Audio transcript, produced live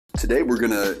Today we're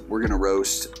gonna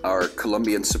roast our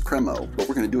Colombian Supremo, but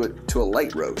we're gonna do it to a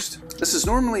light roast. This is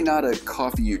normally not a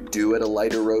coffee you do at a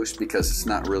lighter roast because it's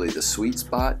not really the sweet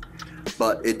spot,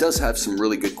 but it does have some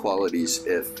really good qualities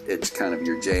if it's kind of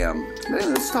your jam. Man,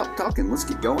 let's stop talking, let's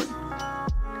get going.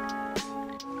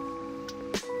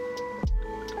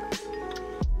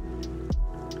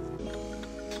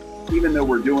 Even though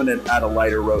we're doing it at a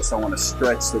lighter roast, I want to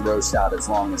stretch the roast out as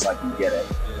long as I can get it.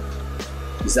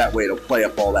 Because that way it'll play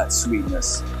up all that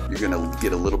sweetness. You're gonna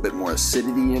get a little bit more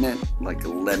acidity in it, like a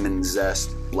lemon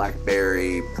zest,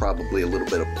 blackberry, probably a little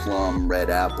bit of plum, red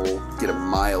apple. Get a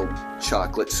mild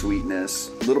chocolate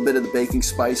sweetness, a little bit of the baking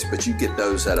spice, but you get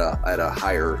those at a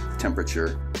higher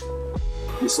temperature.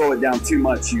 If you slow it down too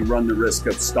much, you run the risk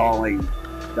of stalling.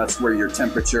 That's where your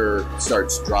temperature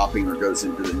starts dropping or goes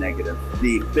into the negative.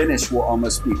 The finish will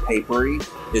almost be papery.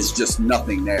 There's just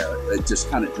nothing there. It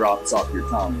just kind of drops off your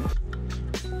tongue.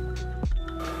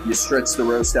 You stretch the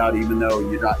roast out even though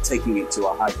you're not taking it to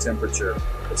a high temperature.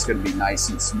 It's going to be nice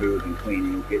and smooth and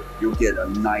clean. You'll get a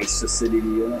nice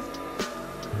acidity in it.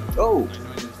 Oh!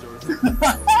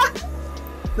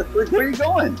 Where are you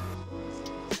going?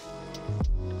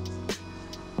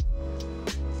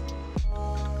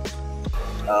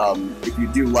 If you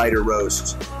do lighter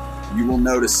roast, you will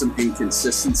notice some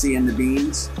inconsistency in the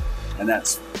beans, and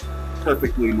that's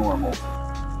perfectly normal.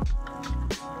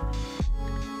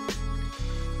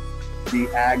 The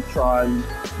Agtron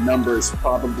number is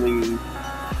probably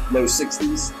low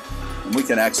 60s, and we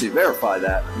can actually verify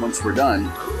that once we're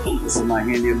done. This is my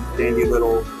handy dandy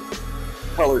little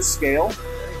color scale.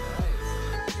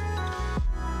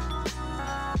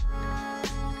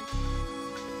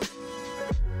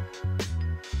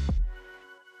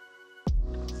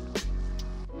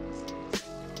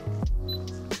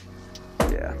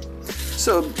 Yeah,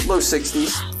 so low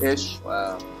 60s-ish.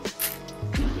 Wow.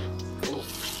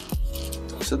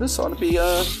 So this ought to be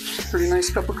a pretty nice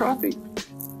cup of coffee.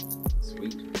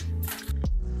 Sweet.